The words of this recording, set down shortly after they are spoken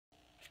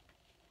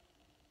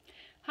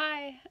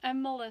Hi,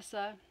 I'm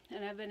Melissa,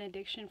 and I've been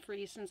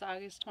addiction-free since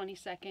August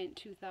 22nd,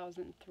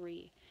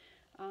 2003.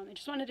 I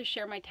just wanted to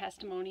share my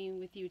testimony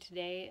with you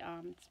today.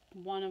 It's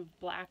one of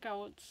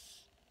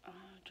blackouts,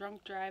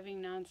 drunk driving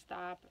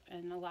nonstop,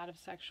 and a lot of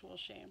sexual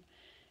shame.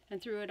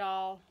 And through it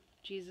all,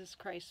 Jesus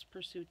Christ's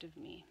pursuit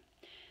of me.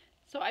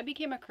 So I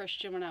became a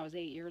Christian when I was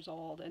 8 years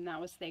old, and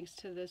that was thanks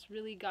to this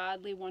really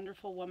godly,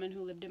 wonderful woman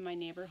who lived in my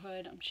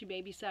neighborhood. She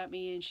babysat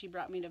me, and she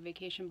brought me to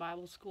vacation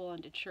Bible school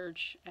and to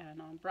church,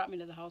 and brought me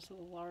to the house of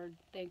the Lord,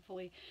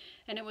 thankfully.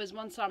 And it was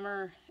one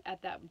summer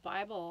at that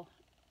Bible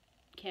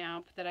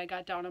camp that I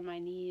got down on my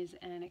knees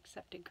and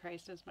accepted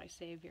Christ as my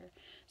Savior.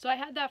 So I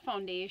had that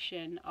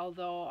foundation,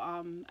 although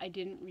I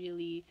didn't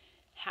really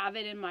have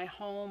it in my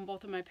home.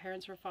 Both of my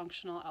parents were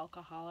functional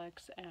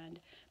alcoholics, and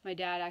my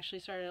dad actually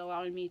started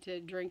allowing me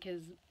to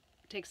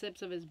take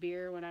sips of his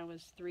beer when I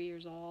was 3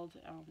 years old.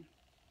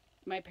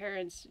 My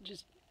parents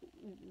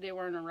they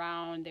weren't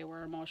around. They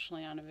were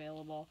emotionally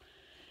unavailable.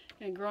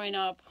 And growing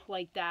up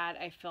like that,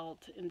 I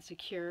felt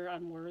insecure,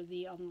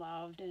 unworthy,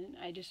 unloved, and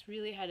I just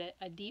really had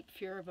a deep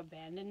fear of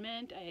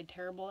abandonment. I had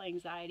terrible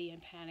anxiety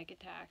and panic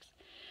attacks.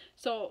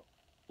 So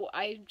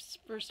I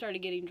first started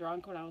getting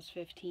drunk when I was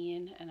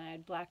 15, and I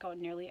had blackout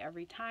nearly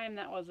every time.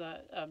 That was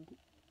a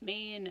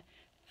main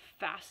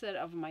facet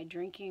of my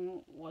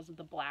drinking, was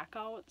the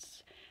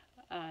blackouts,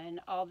 and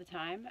all the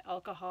time.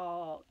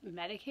 Alcohol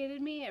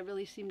medicated me. It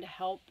really seemed to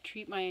help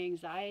treat my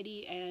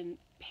anxiety and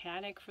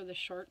panic for the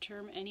short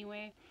term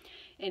anyway,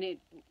 and it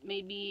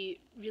made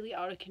me really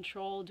out of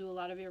control, do a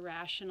lot of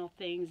irrational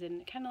things,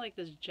 and kind of like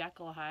this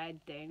Jekyll and Hyde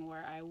thing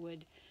where I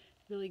would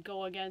really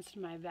go against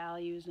my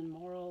values and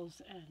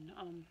morals, and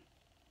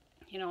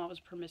I was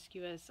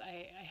promiscuous.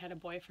 I had a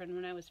boyfriend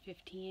when I was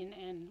 15,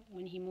 and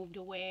when he moved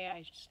away,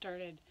 I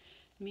started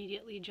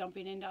immediately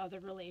jumping into other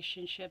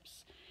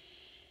relationships,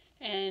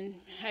 and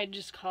I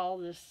just call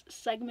this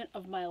segment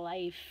of my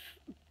life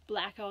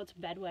blackouts,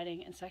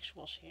 bedwetting, and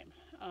sexual shame.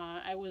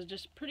 I was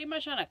just pretty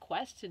much on a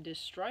quest to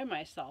destroy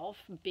myself,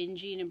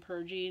 binging and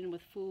purging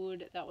with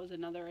food. That was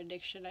another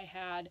addiction I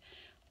had.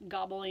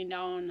 Gobbling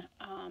down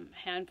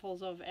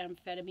handfuls of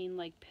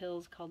amphetamine-like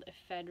pills called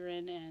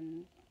ephedrine,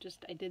 and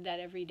I did that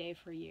every day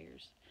for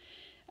years.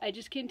 I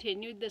just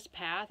continued this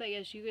path, I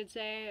guess you could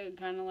say,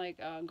 kind of like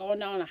going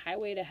down a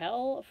highway to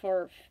hell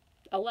for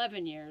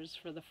 11 years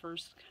for the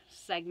first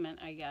segment,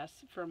 I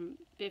guess. From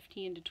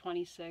 15 to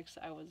 26,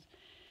 I was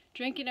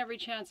drinking every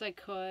chance I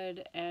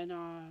could, and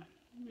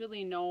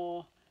really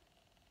no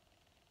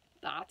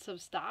thoughts of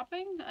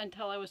stopping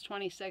until I was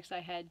 26. I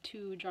had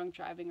 2 drunk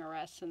driving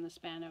arrests in the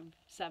span of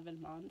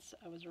 7 months.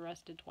 I was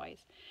arrested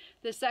twice.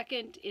 The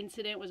second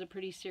incident was a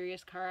pretty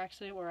serious car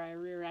accident where I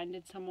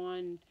rear-ended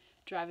someone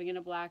driving in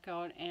a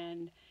blackout,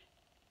 and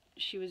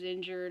she was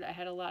injured. I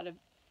had a lot of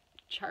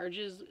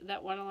charges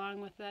that went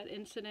along with that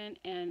incident,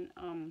 and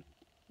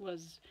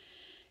was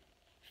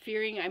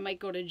fearing I might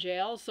go to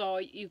jail. So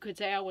you could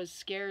say I was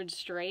scared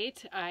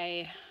straight.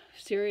 I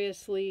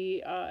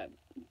seriously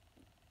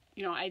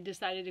I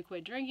decided to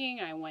quit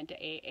drinking. I went to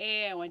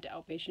AA, I went to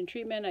outpatient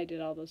treatment, I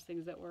did all those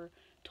things that we're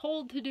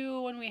told to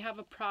do when we have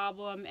a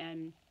problem,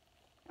 and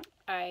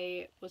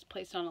I was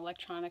placed on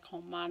electronic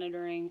home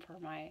monitoring for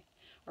my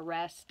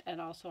arrest and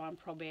also on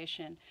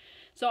probation.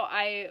 So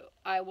I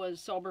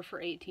was sober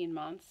for 18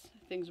 months.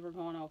 Things were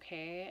going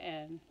okay,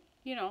 and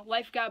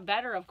life got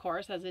better, of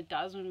course, as it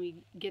does when we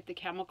get the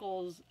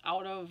chemicals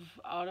out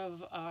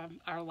of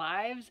our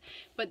lives.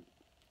 But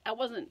I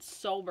wasn't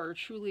sober,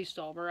 truly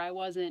sober. I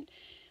wasn't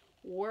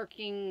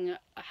working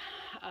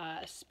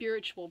a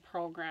spiritual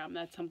program.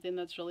 That's something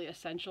that's really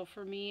essential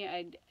for me.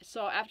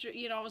 So after,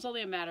 it was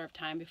only a matter of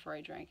time before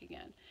I drank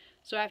again.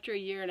 So after a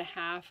year and a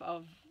half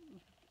of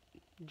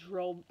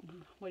dry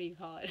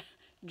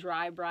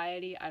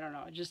briety, I don't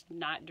know, just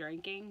not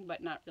drinking,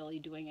 but not really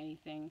doing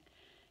anything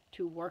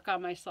to work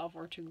on myself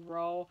or to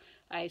grow,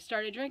 I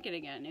started drinking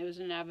again. It was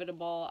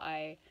inevitable.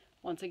 I,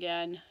 once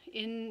again,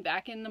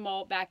 back in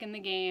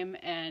the game,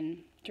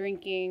 and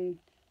drinking,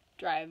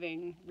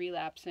 driving,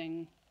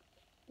 relapsing,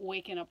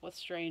 waking up with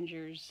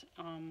strangers.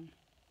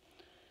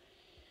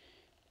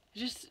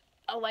 Just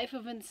a life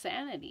of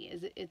insanity.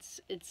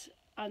 It's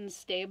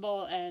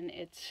unstable, and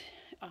it's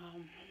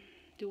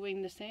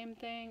doing the same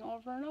thing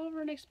over and over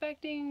and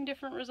expecting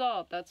different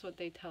result. That's what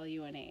they tell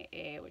you in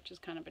AA, which is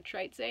kind of a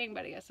trite saying,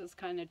 but I guess it's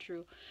kind of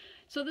true.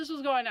 So this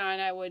was going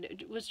on. I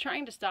was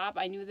trying to stop.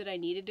 I knew that I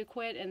needed to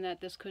quit, and that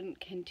this couldn't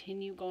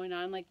continue going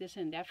on like this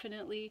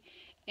indefinitely.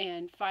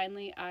 And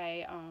finally,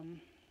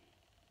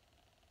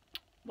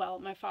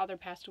 my father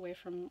passed away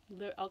from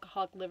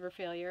alcoholic liver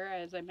failure.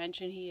 As I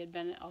mentioned, he had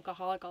been an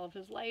alcoholic all of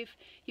his life.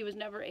 He was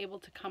never able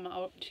to come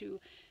out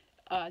to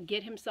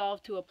get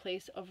himself to a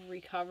place of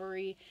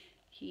recovery.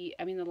 The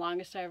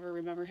longest I ever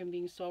remember him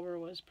being sober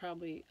was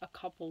probably a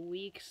couple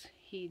weeks.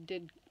 He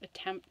did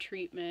attempt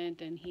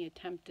treatment, and he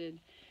attempted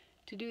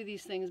to do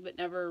these things, but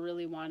never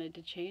really wanted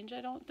to change,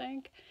 I don't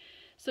think.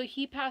 So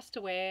he passed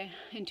away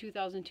in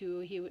 2002.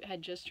 He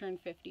had just turned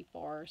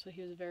 54, so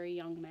he was a very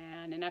young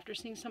man. And after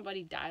seeing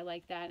somebody die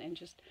like that and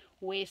just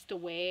waste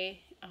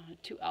away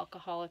to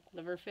alcoholic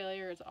liver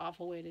failure, it's an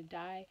awful way to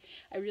die.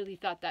 I really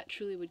thought that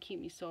truly would keep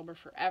me sober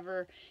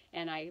forever.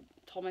 And I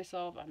told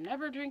myself, I'm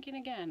never drinking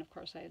again. Of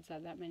course, I had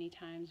said that many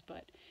times,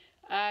 but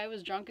I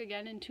was drunk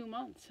again in 2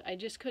 months. I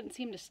just couldn't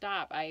seem to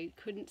stop. I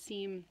couldn't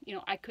seem,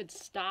 I could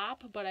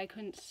stop, but I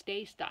couldn't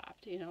stay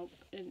stopped,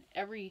 and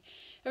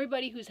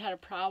everybody who's had a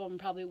problem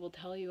probably will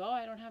tell you, oh,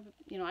 I don't have,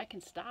 I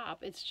can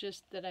stop. It's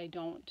just that I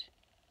don't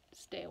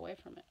stay away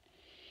from it.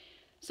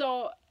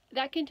 So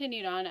that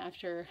continued on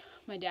after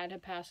my dad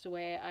had passed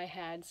away. I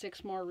had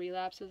 6 more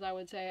relapses, I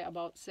would say,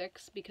 about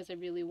 6, because I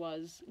really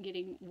was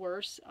getting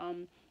worse.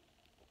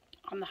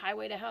 On the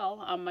highway to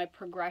hell, my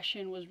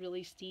progression was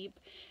really steep.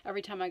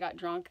 Every time I got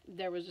drunk,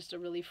 there was just a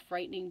really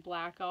frightening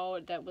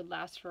blackout that would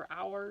last for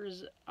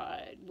hours.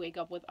 I'd wake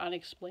up with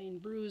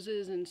unexplained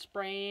bruises and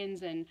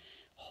sprains and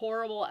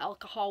horrible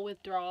alcohol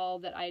withdrawal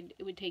that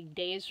it would take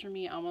days for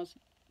me almost,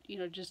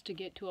 just to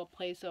get to a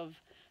place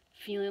of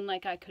feeling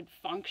like I could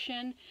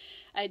function.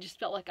 I just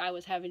felt like I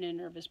was having a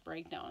nervous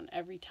breakdown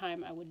every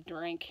time I would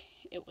drink.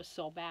 It was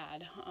so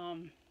bad.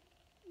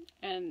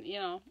 And,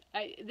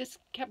 this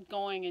kept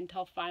going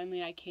until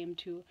finally I came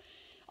to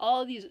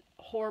all of these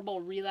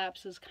horrible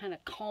relapses kind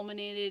of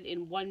culminated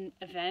in one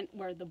event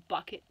where the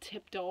bucket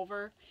tipped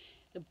over.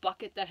 The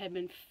bucket that had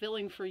been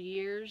filling for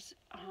years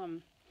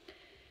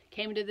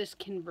came to this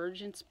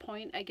convergence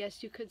point, I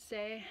guess you could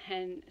say.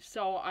 And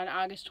so on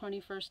August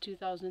 21st,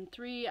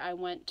 2003, I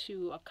went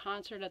to a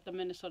concert at the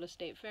Minnesota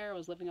State Fair. I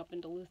was living up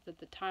in Duluth at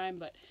the time,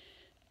 but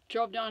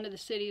drove down to the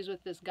cities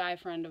with this guy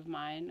friend of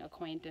mine,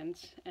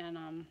 acquaintance, and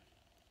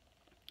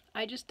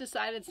I just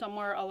decided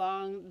somewhere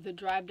along the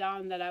drive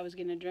down that I was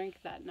going to drink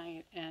that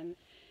night, and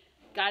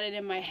got it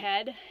in my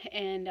head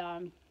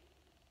and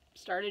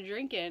started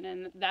drinking.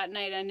 And that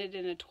night ended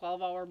in a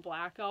 12-hour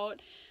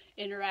blackout,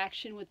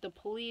 interaction with the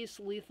police,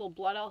 lethal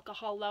blood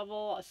alcohol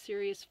level, a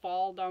serious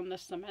fall down the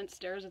cement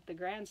stairs at the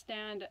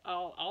grandstand.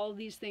 All of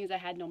these things I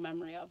had no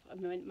memory of. I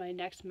mean, my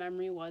next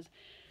memory was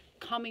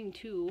coming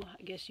to,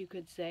 I guess you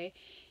could say,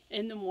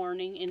 in the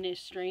morning in a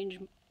strange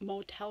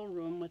motel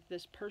room with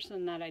this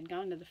person that I'd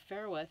gone to the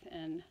fair with,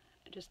 and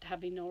just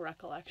having no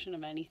recollection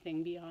of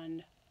anything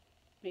beyond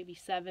maybe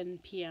 7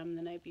 p.m.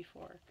 the night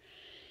before.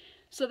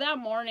 So that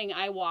morning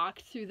I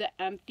walked through the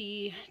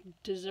empty,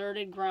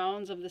 deserted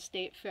grounds of the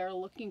state fair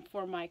looking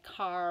for my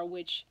car,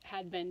 which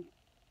had been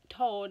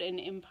towed and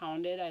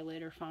impounded, I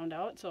later found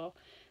out. So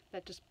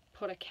that just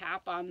put a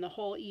cap on the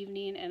whole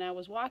evening. And I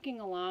was walking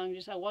along,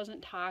 I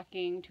wasn't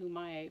talking to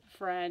my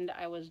friend.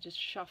 I was just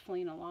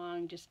shuffling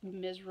along, just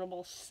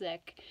miserable,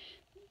 sick,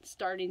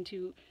 starting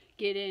to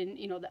get in,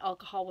 the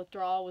alcohol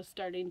withdrawal was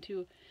starting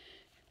to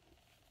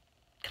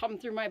come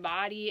through my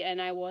body.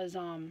 And I was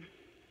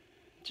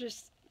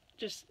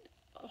just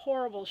a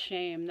horrible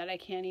shame that I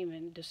can't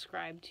even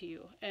describe to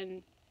you.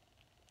 And,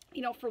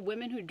 for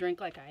women who drink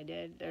like I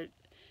did,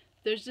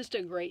 there's just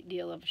a great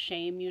deal of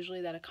shame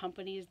usually that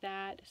accompanies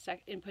that,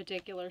 in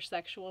particular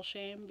sexual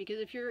shame,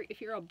 because if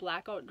you're a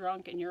blackout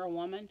drunk and you're a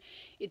woman,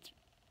 it's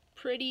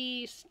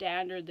pretty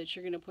standard that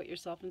you're going to put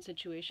yourself in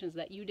situations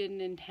that you didn't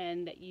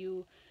intend, that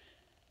you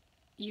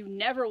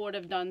never would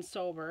have done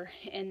sober,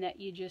 and that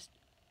you just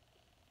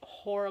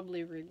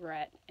horribly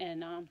regret,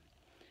 and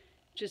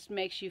just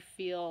makes you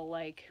feel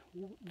like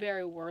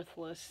very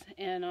worthless.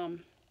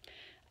 And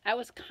I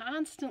was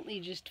constantly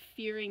just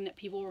fearing that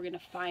people were going to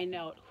find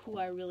out who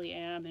I really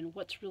am and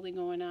what's really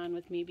going on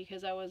with me,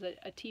 because I was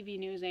a TV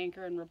news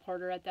anchor and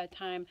reporter at that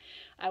time.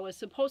 I was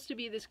supposed to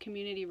be this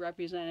community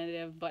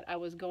representative, but I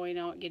was going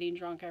out getting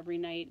drunk every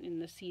night in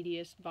the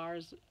seediest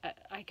bars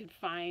I could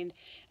find,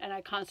 and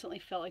I constantly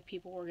felt like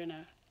people were going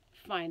to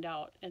find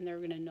out and they were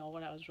going to know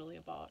what I was really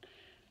about.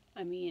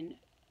 I mean,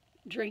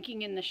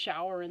 drinking in the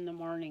shower in the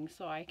morning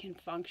so I can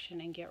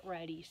function and get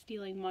ready,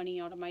 stealing money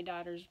out of my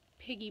daughter's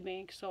piggy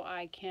bank so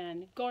I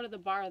can go to the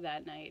bar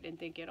that night and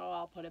thinking, oh,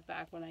 I'll put it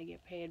back when I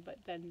get paid, but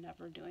then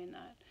never doing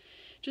that.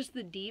 Just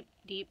the deep,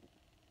 deep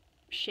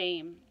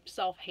shame,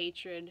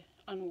 self-hatred,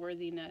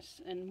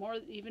 unworthiness, and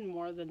even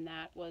more than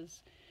that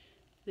was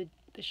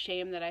the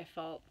shame that I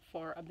felt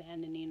for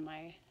abandoning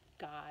my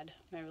God,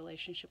 my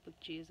relationship with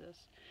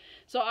Jesus.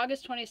 So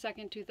August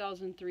 22nd,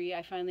 2003,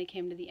 I finally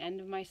came to the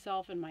end of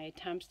myself and my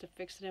attempts to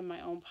fix it in my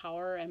own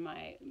power, and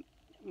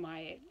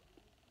my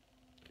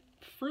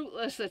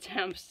fruitless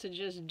attempts to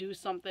just do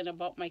something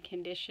about my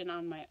condition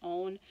on my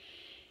own.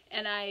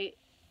 And I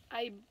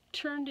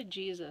turned to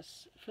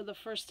Jesus for the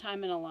first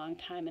time in a long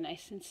time, and I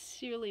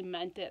sincerely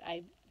meant it.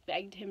 I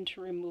begged him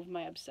to remove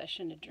my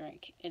obsession to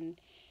drink, and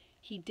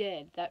he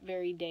did. That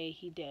very day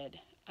he did.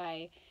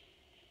 I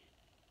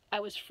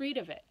was freed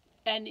of it.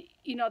 And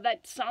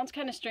that sounds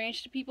kind of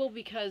strange to people,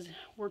 because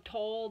we're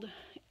told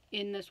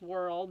in this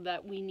world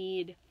that we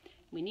need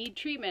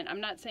treatment.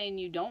 I'm not saying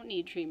you don't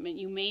need treatment.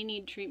 You may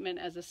need treatment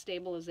as a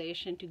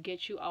stabilization to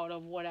get you out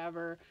of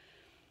whatever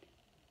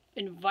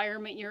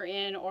environment you're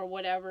in or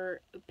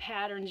whatever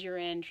patterns you're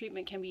in.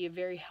 Treatment can be a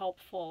very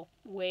helpful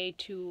way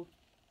to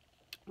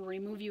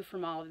remove you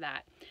from all of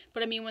that.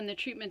 But I mean, when the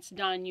treatment's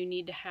done, you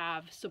need to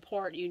have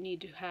support. You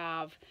need to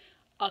have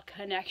a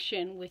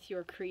connection with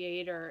your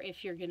creator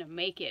if you're going to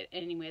make it.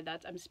 Anyway,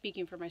 I'm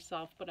speaking for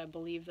myself, but I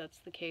believe that's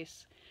the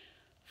case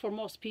for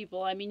most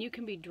people. I mean, you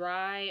can be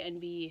dry and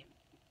be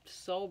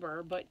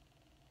sober, but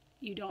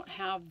you don't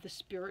have the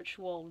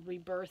spiritual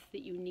rebirth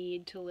that you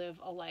need to live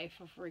a life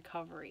of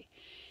recovery.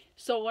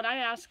 So when I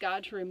asked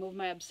God to remove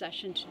my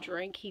obsession to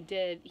drink, he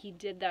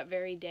did that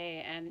very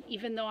day. And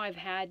even though I've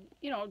had,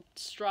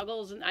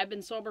 struggles, and I've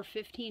been sober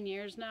 15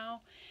 years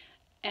now,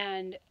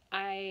 and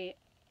I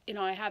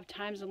have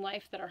times in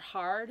life that are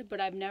hard,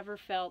 but I've never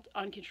felt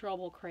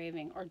uncontrollable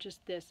craving or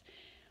just this,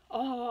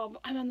 oh,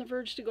 I'm on the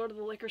verge to go to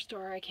the liquor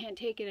store, I can't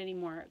take it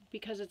anymore,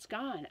 because it's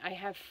gone. I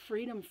have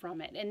freedom from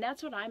it. And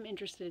that's what I'm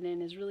interested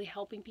in, is really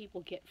helping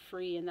people get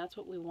free. And that's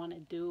what we want to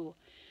do.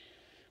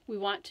 We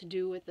want to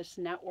do with this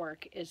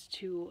network is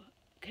to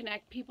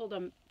connect people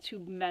to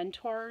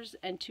mentors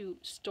and to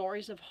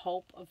stories of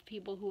hope of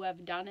people who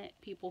have done it,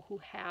 people who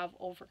have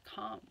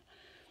overcome.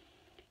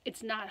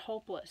 It's not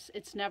hopeless.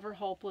 It's never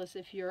hopeless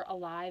if you're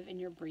alive and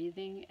you're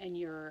breathing and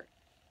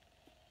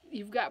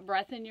you've got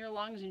breath in your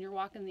lungs and you're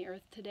walking the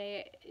earth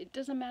today. It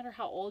doesn't matter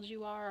how old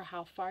you are or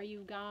how far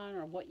you've gone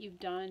or what you've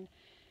done.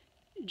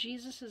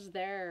 Jesus is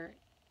there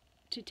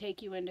to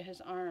take you into his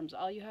arms.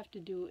 All you have to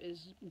do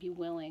is be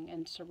willing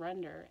and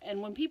surrender.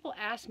 And when people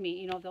ask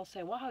me, they'll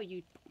say, wow,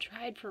 you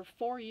tried for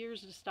 4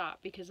 years to stop,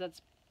 because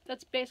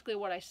that's basically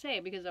what I say,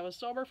 because I was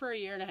sober for 1.5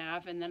 years,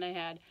 and then I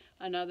had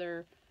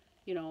another,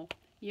 1.5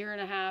 years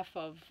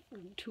of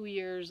 2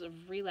 years of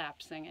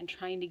relapsing and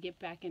trying to get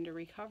back into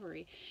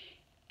recovery.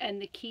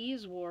 And the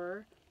keys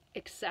were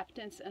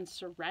acceptance and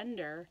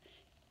surrender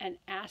and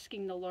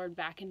asking the Lord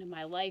back into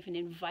my life and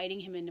inviting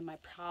him into my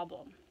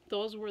problem.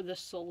 Those were the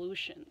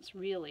solutions,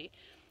 really.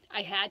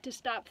 I had to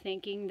stop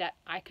thinking that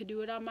I could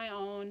do it on my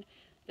own,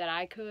 that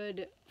I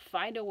could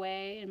find a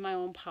way in my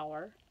own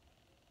power.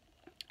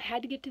 I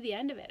had to get to the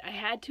end of it. I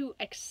had to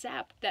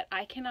accept that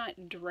I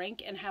cannot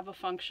drink and have a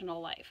functional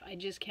life. I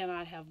just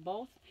cannot have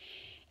both.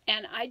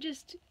 And I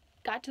just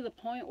got to the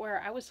point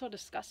where I was so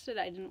disgusted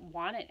I didn't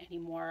want it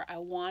anymore. I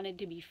wanted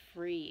to be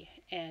free.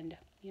 And,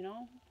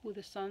 who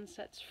the sun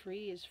sets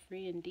free is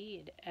free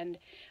indeed. And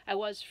I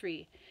was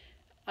free.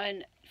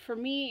 And for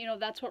me,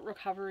 that's what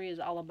recovery is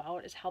all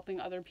about, is helping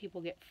other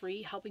people get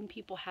free, helping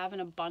people have an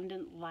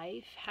abundant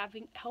life,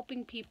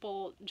 helping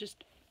people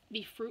just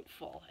be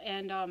fruitful.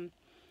 And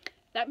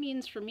that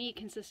means for me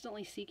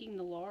consistently seeking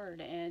the Lord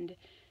and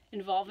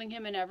involving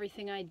him in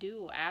everything I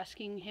do,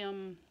 asking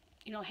him,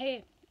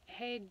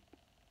 hey,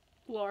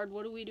 Lord,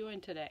 what are we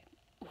doing today?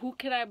 Who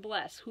can I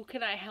bless? Who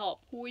can I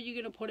help? Who are you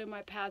going to put in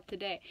my path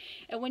today?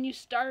 And when you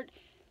start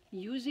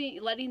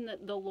letting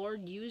the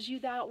Lord use you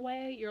that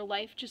way, your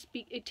life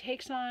it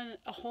takes on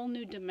a whole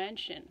new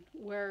dimension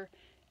where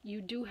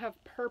you do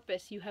have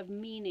purpose, you have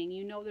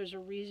meaning, there's a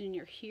reason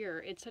you're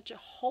here. It's such a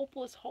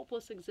hopeless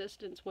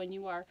existence when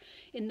you are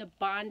in the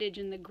bondage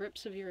and the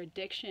grips of your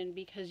addiction,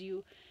 because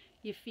you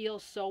feel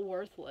so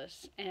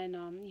worthless, and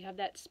you have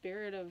that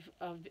spirit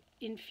of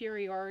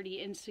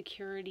inferiority,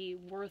 insecurity,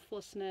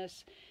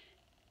 worthlessness,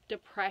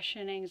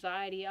 depression,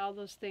 anxiety, all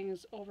those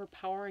things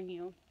overpowering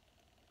you.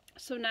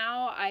 So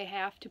now I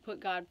have to put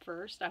God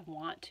first. I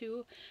want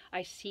to.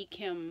 I seek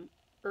him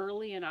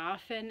early and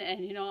often.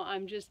 And,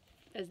 I'm just,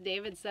 as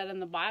David said in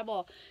the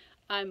Bible,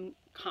 I'm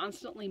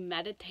constantly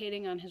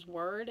meditating on his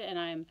word, and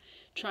I'm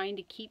trying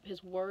to keep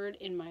his word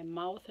in my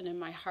mouth and in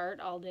my heart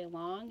all day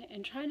long,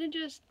 and trying to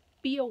just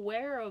be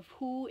aware of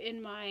who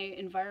in my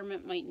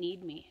environment might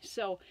need me.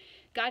 So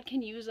God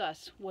can use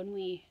us when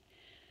we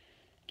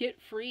get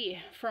free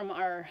from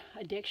our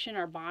addiction,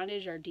 our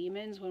bondage, our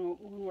demons. When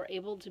we're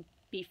able to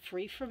be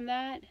free from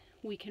that,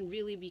 we can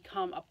really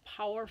become a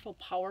powerful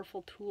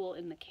tool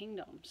in the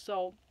kingdom.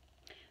 So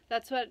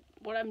that's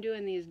what I'm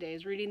doing these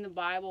days, reading the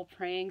Bible,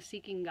 praying,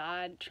 seeking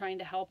God, trying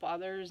to help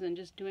others, and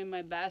just doing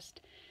my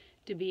best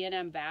to be an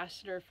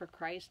ambassador for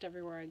Christ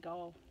everywhere I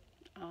go.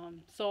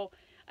 So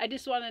I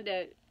just wanted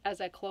to,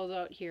 as I close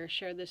out here,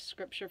 share this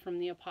scripture from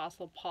the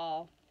Apostle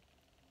Paul,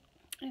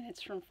 and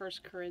it's from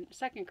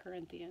 2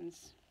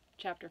 Corinthians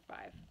chapter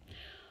 5.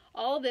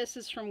 All this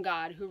is from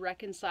God, who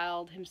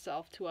reconciled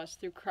himself to us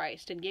through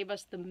Christ and gave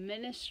us the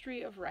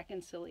ministry of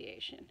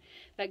reconciliation.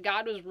 That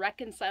God was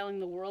reconciling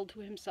the world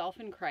to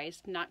himself in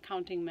Christ, not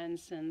counting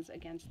men's sins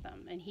against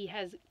them. And he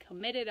has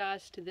committed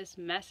us to this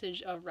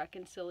message of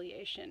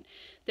reconciliation.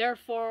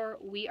 Therefore,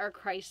 we are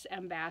Christ's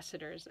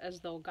ambassadors,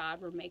 as though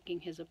God were making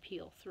his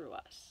appeal through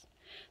us.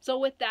 So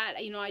with that,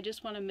 I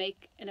just want to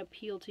make an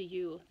appeal to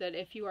you that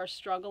if you are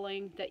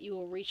struggling, that you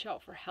will reach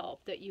out for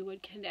help, that you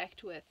would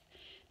connect with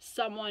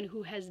someone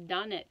who has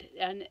done it.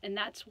 And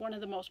that's one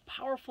of the most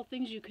powerful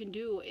things you can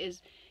do,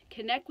 is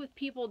connect with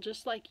people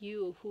just like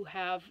you who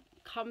have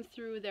come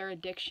through their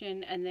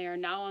addiction and they are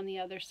now on the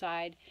other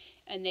side,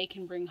 and they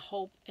can bring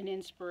hope and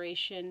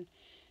inspiration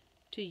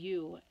to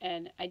you.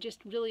 And I just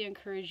really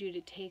encourage you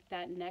to take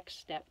that next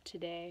step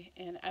today,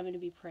 and I'm going to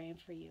be praying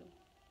for you.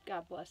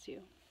 God bless you.